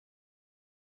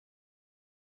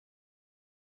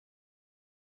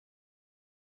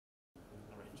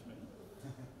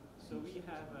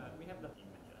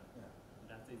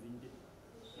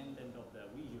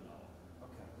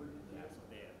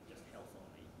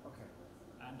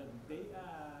they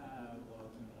are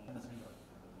working on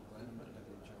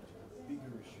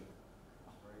bigger issue.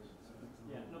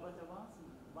 yeah, no, but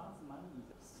once money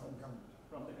is from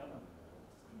the government.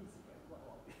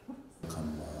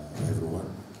 Welcome everyone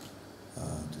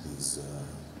to this.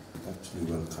 Actually,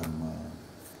 welcome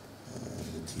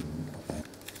the team.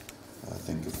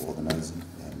 Thank you for organizing,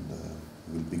 and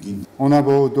we'll begin.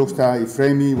 Honorable Dr.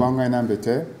 Ifremi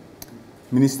Wangainambete,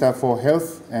 Minister for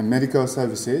Health and Medical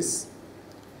Services,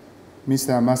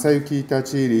 Mr. Masayuki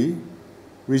Tachiri,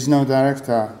 Regional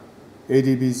Director,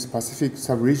 ADB's Pacific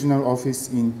Sub-Regional Office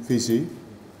in Fiji,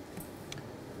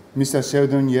 Mr.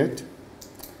 Sheldon Yett,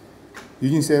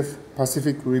 UNICEF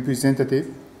Pacific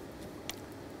Representative,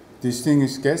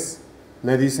 distinguished guests,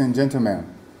 ladies and gentlemen,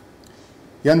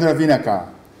 Yandra Vinaka,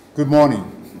 good morning.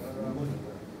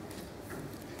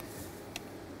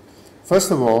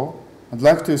 First of all, I'd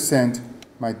like to send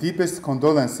my deepest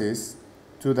condolences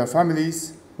to the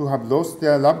families who have lost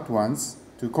their loved ones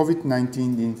to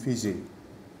COVID-19 in Fiji.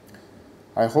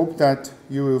 I hope that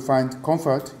you will find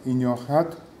comfort in your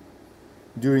heart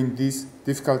during these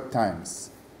difficult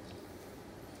times.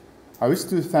 I wish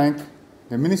to thank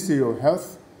the Ministry of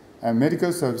Health and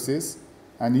Medical Services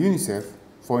and UNICEF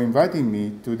for inviting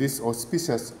me to this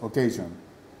auspicious occasion.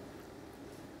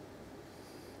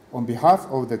 On behalf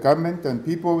of the government and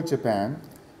people of Japan,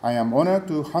 I am honored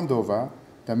to hand over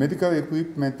the medical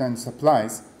equipment and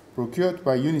supplies procured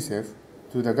by UNICEF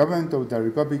to the government of the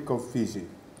Republic of Fiji.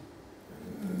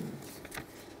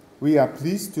 We are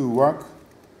pleased to work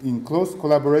in close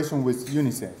collaboration with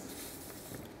UNICEF.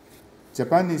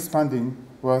 Japan is funding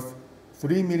worth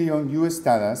 $3 million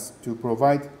to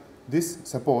provide this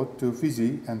support to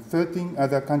Fiji and 13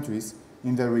 other countries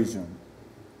in the region.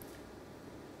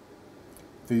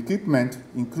 The equipment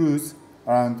includes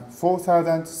around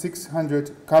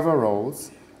 4,600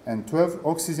 coveralls and 12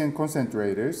 oxygen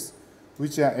concentrators,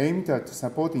 which are aimed at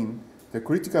supporting the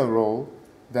critical role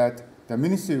that the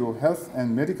Ministry of Health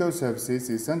and Medical Services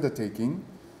is undertaking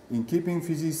in keeping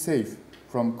Fiji safe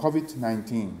from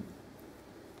COVID-19.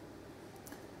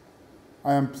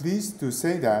 I am pleased to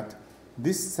say that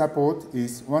this support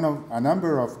is one of a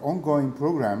number of ongoing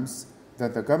programs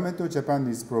that the government of Japan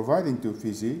is providing to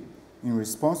Fiji in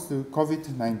response to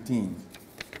COVID-19.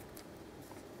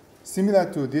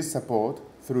 Similar to this support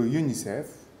through UNICEF,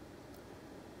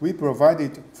 we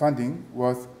provided funding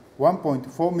worth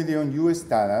 $1.4 million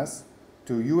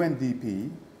to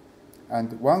UNDP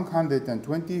and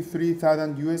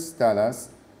 $123,000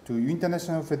 to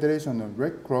International Federation of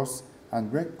Red Cross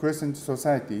and Red Crescent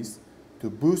Societies to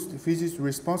boost Fiji's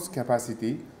response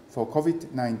capacity for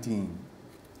COVID-19.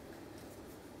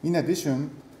 In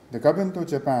addition, the government of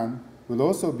Japan will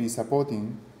also be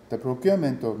supporting the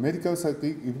procurement of medical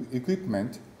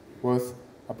equipment worth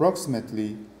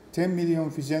approximately 10 million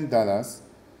Fijian dollars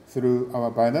through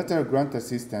our bilateral grant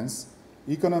assistance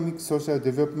Economic Social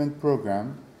Development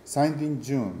Program signed in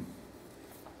June.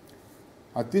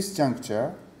 At this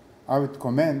juncture, I would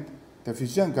commend the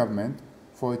Fijian government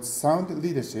for its sound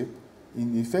leadership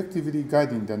in effectively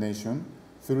guiding the nation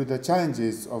through the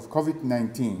challenges of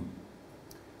COVID-19.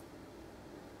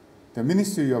 The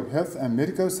Ministry of Health and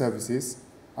Medical Services,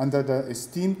 under the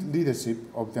esteemed leadership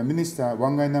of the Minister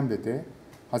Wangainambete,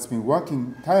 has been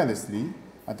working tirelessly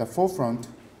at the forefront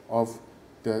of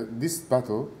this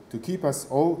battle to keep us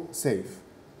all safe.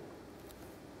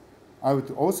 I would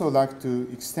also like to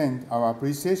extend our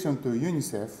appreciation to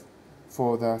UNICEF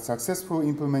for the successful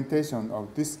implementation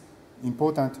of this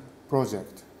important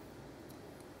project.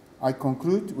 I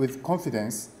conclude with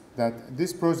confidence that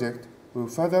this project will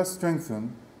further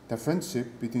strengthen the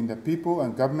friendship between the people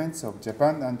and governments of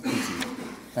Japan and Fiji.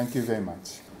 Thank you very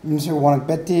much. Minister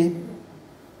Wanakbeti,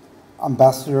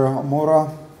 Ambassador Amora,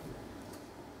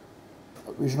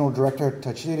 Regional Director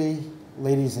Tachiri,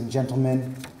 ladies and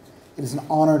gentlemen, it is an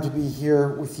honor to be here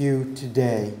with you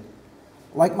today.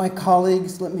 Like my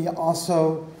colleagues, let me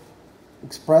also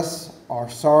express our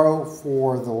sorrow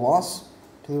for the loss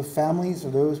to the families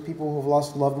of those people who have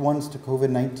lost loved ones to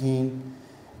COVID-19,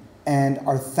 and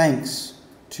our thanks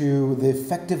to the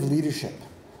effective leadership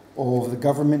of the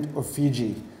government of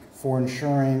Fiji for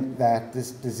ensuring that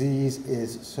this disease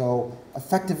is so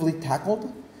effectively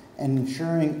tackled and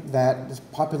ensuring that this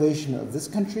population of this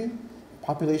country,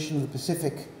 population of the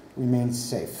Pacific, remains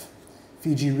safe.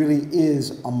 Fiji really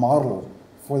is a model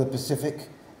for the Pacific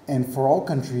and for all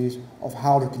countries of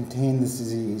how to contain this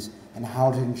disease and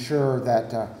how to ensure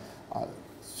that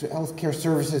healthcare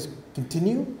services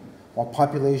continue while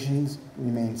populations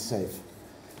remain safe.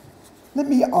 Let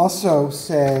me also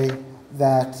say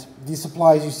that these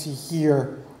supplies you see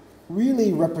here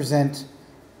really represent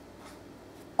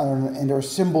and are a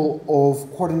symbol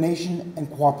of coordination and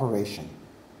cooperation.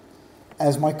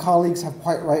 As my colleagues have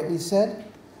quite rightly said,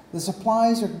 the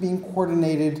supplies are being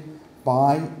coordinated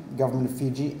by the government of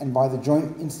Fiji and by the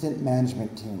Joint Incident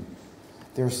Management Team.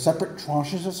 There are separate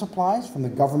tranches of supplies from the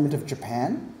government of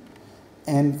Japan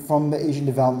and from the Asian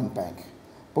Development Bank.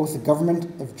 Both the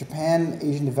government of Japan and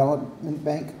Asian Development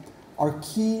Bank are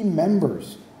key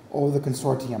members of the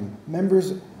consortium,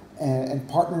 members and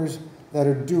partners that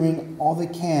are doing all they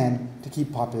can to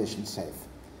keep populations safe.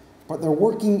 But they're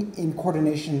working in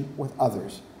coordination with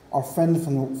others. Our friends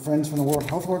from the World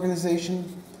Health Organization,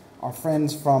 our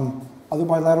friends from other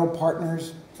bilateral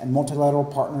partners and multilateral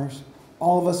partners,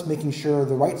 all of us making sure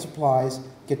the right supplies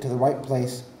get to the right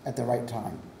place at the right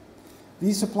time.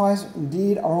 These supplies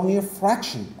indeed are only a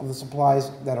fraction of the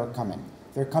supplies that are coming.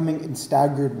 They're coming in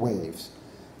staggered waves.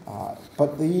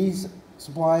 But these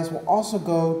supplies will also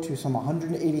go to some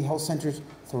 180 health centers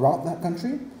throughout that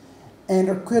country and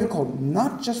are critical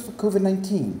not just for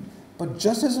COVID-19, but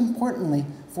just as importantly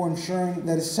for ensuring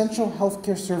that essential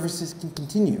healthcare services can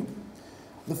continue.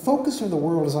 The focus of the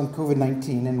world is on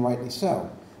COVID-19, and rightly so,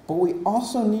 but we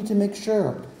also need to make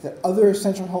sure that other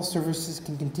essential health services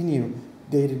can continue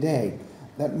day to day,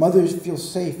 that mothers feel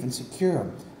safe and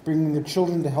secure bringing their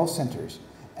children to health centers,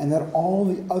 and that all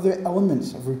the other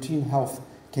elements of routine health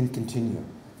can continue.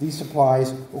 These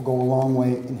supplies will go a long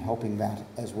way in helping that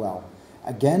as well.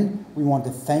 Again, we want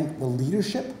to thank the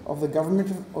leadership of the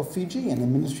government of Fiji and the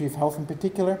Ministry of Health in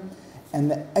particular, and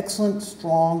the excellent,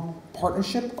 strong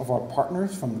partnership of our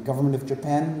partners from the government of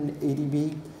Japan and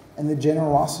ADB, and the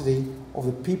generosity of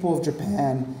the people of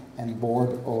Japan and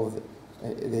board of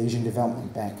the Asian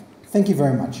Development Bank. Thank you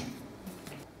very much.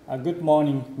 Good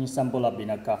morning, Nisambola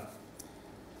Binaka.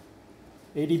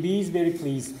 ADB is very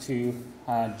pleased to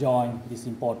join this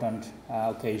important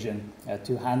occasion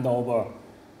to hand over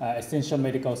essential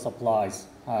medical supplies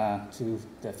to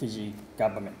the Fiji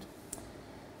government.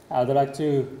 I would like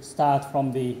to start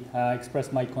from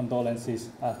express my condolences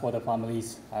for the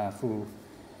families who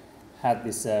had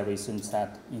this recent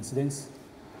sad incidents.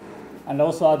 And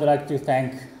also I'd like to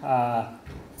thank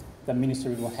the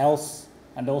Ministry of Health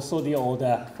and also all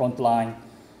the frontline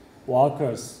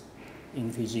workers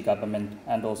in Fiji government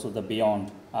and also the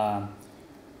beyond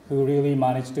who really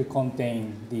managed to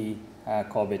contain the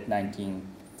COVID-19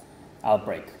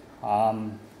 outbreak.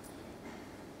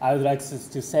 I would like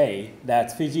to say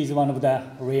that Fiji is one of the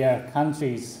rare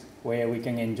countries where we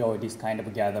can enjoy this kind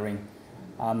of gathering.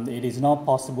 It is not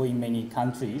possible in many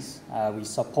countries. We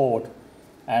support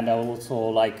and I would also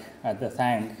like to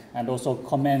thank and also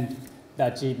commend the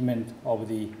achievement of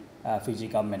the Fiji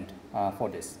government for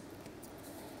this.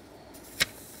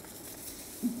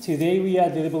 Today we are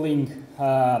delivering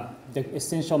the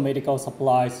essential medical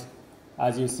supplies,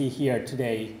 as you see here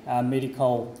today,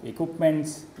 medical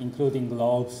equipment, including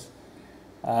gloves,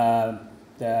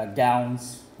 the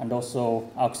gowns, and also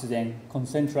oxygen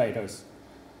concentrators.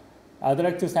 I'd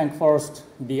like to thank first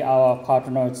our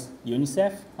partners,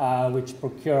 UNICEF, which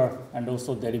procure and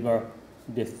also deliver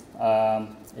this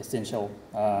essential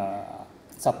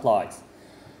supplies.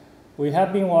 We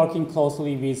have been working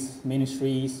closely with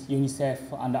ministries,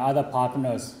 UNICEF, and other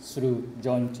partners through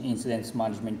Joint Incident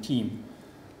Management Team,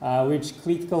 which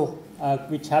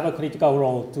have a critical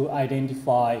role to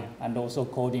identify and also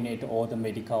coordinate all the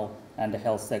medical and the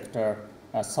health sector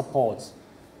supports.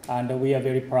 And we are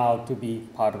very proud to be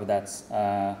part of that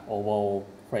overall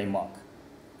framework.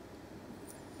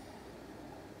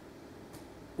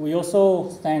 We also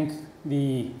thank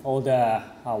all the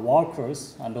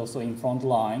workers and also in front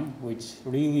line, which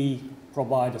really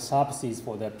provide the services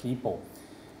for the people.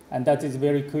 And that is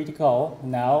very critical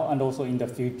now and also in the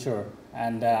future.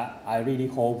 And I really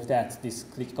hope that these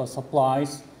critical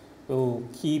supplies will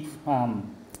keep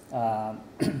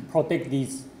protect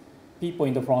these people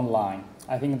in the front line.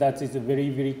 I think that is very,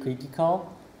 very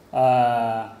critical,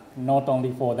 not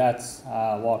only for that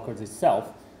workers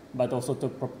itself, but also to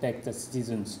protect the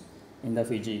citizens in the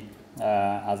Fiji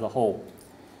as a whole.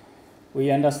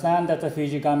 We understand that the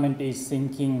Fiji government is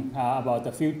thinking about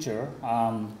the future,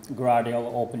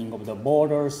 gradual opening of the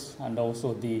borders and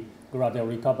also the gradual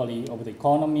recovery of the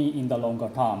economy in the longer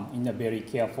term in a very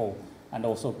careful and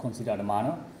also considered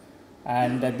manner.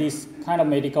 And this kind of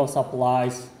medical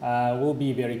supplies will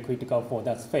be very critical for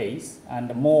that phase,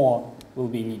 and more will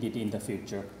be needed in the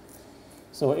future.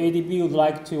 So ADB would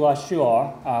like to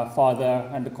assure further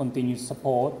and continued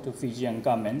support to Fijian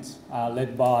government,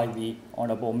 led by the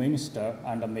Honourable Minister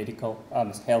and the Medical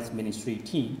Health Ministry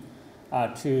team,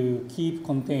 to keep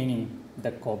containing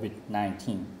the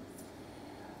COVID-19.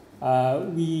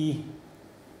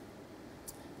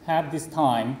 have this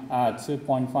time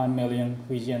 2.5 million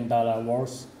Fijian dollar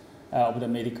worth of the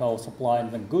medical supply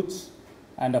and the goods,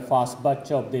 and the first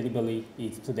batch of delivery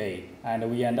is today. And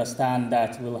we understand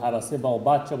that we'll have a several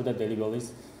batch of the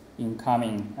deliveries in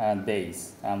coming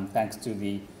days, thanks to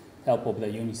the help of the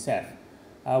UNICEF.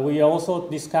 We are also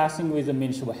discussing with the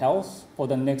Ministry of Health for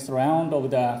the next round of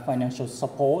the financial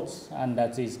support, and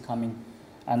that is coming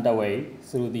underway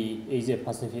through the Asia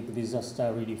Pacific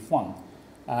Disaster Relief Fund.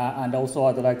 And also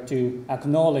I'd like to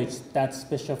acknowledge that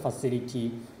special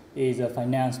facility is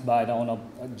financed by the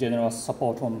generous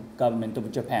support from government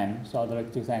of Japan. So I'd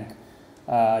like to thank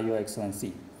Your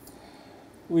Excellency.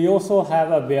 We also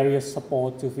have various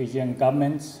support to Fijian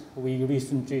governments. We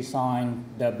recently signed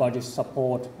the budget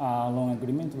support loan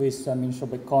agreement with the Ministry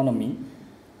of Economy,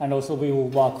 and also we will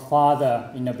work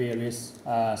further in the various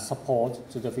support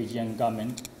to the Fijian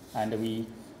government. And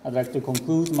I'd like to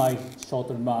conclude my short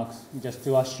remarks just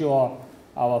to assure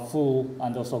our full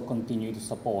and also continued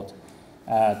support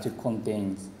to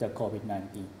contain the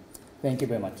COVID-19. Thank you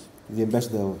very much. The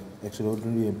Ambassador,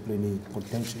 Extraordinary and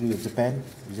Plenipotentiary of Japan,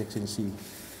 His Excellency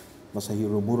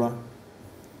Masahiro Mura,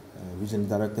 Regional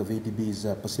Director of ADB's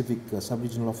Pacific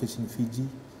Sub-Regional Office in Fiji,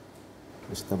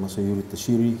 Mr. Masayuri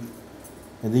Tashiri,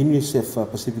 and the UNICEF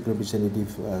Pacific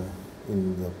Representative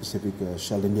in the Pacific,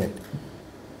 Sheldon Yet,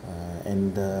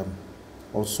 and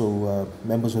also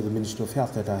members of the Ministry of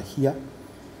Health that are here.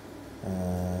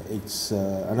 It's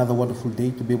another wonderful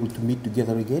day to be able to meet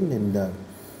together again,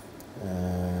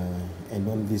 and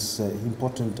on this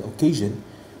important occasion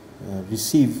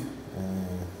receive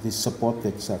this support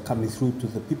that's coming through to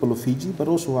the people of Fiji, but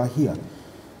also are here,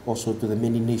 also to the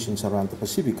many nations around the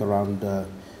Pacific, around the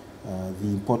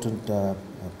important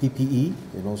PPE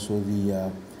and also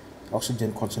the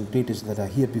oxygen concentrators that are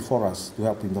here before us to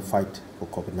help in the fight for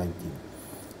COVID-19.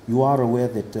 You are aware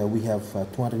that we have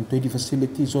 220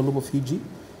 facilities all over Fiji,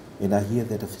 and I hear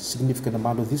that a significant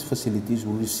amount of these facilities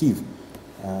will receive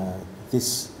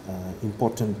this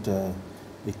important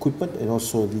equipment and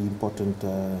also the important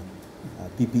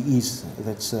PPEs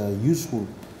that's useful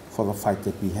for the fight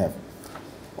that we have.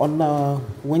 On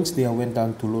Wednesday, I went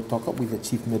down to Lotoka with the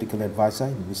Chief Medical Advisor,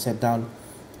 and we sat down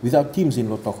with our teams in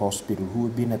Lotoka Hospital who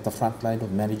have been at the front line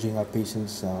of managing our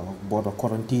patients border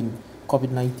quarantine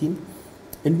COVID-19.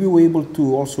 And we were able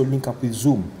to also link up with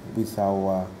Zoom with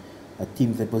our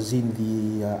team that was in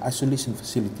the isolation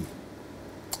facility,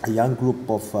 a young group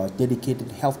of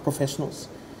dedicated health professionals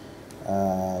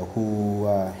who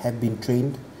have been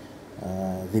trained.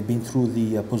 They've been through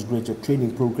the postgraduate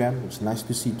training program. It was nice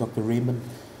to see Dr. Raymond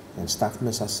and staff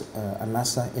nurse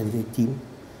Anasa and their team.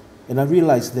 And I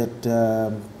realized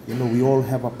that we all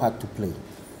have a part to play.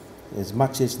 As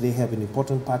much as they have an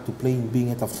important part to play in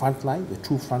being at the front line, the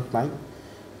true front line,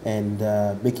 and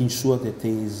making sure that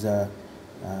there is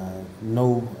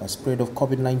no spread of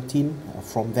COVID-19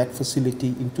 from that facility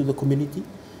into the community,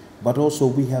 but also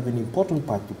we have an important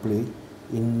part to play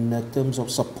in terms of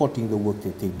supporting the work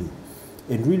that they do.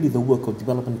 And really the work of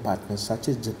development partners such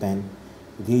as Japan,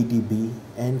 the ADB,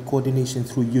 and coordination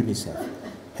through UNICEF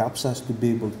helps us to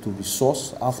be able to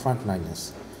resource our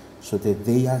frontliners so that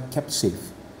they are kept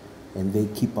safe and they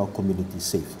keep our community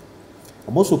safe.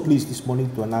 I'm also pleased this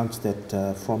morning to announce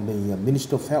that from the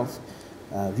Minister of Health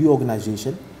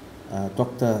reorganization,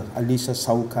 Dr. Alisa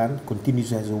Saukan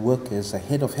continues as a work as a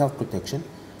Head of Health Protection,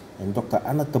 and Dr.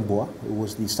 Anna Tamboa, who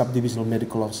was the Subdivisional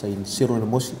Medical Officer in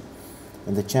Sirona-Mosi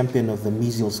and the champion of the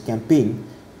measles campaign,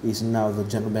 is now the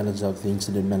General Manager of the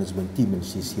Incident Management Team, and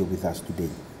she's here with us today.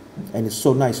 And it's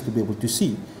so nice to be able to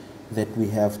see that we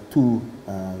have two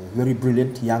very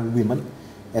brilliant young women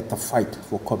at the fight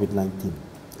for COVID-19.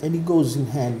 And it goes in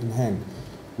hand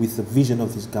with the vision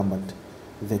of this government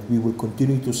that we will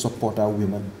continue to support our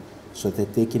women so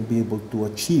that they can be able to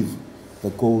achieve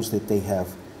the goals that they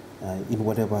have in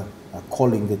whatever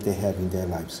calling that they have in their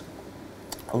lives.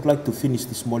 I would like to finish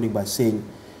this morning by saying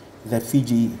that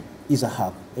Fiji is a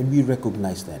hub, and we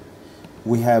recognize that.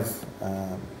 We have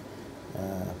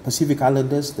Pacific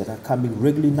Islanders that are coming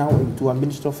regularly now into our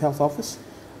Minister of Health office,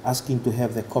 asking to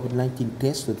have their COVID-19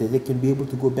 test so that they can be able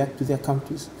to go back to their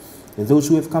countries. And those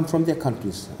who have come from their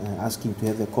countries asking to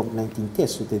have their COVID-19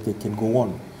 test so that they can go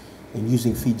on and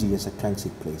using Fiji as a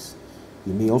transit place.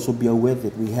 You may also be aware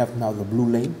that we have now the Blue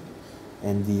Lane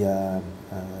and the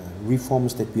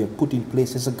reforms that we have put in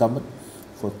place as a government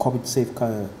for a COVID-safe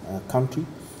country.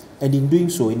 And in doing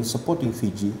so, in supporting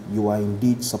Fiji, you are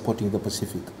indeed supporting the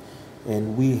Pacific.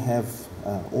 And we have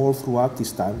all throughout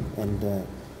this time, and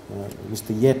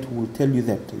Mr. Yet will tell you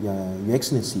that, Your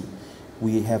Excellency,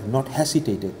 we have not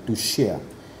hesitated to share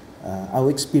our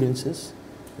experiences,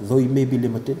 though it may be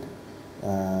limited,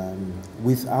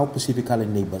 with our Pacific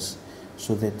Island neighbors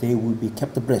so that they will be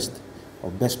kept abreast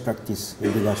of best practice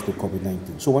in regards to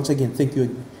COVID-19. So once again, thank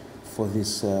you for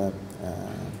this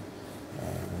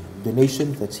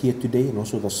donation that's here today, and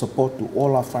also the support to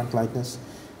all our frontliners,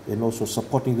 and also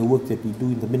supporting the work that we do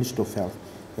in the Ministry of Health.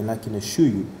 And I can assure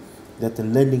you that the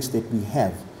learnings that we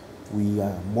have, we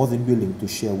are more than willing to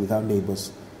share with our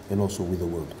neighbors and also with the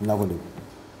world. Navale.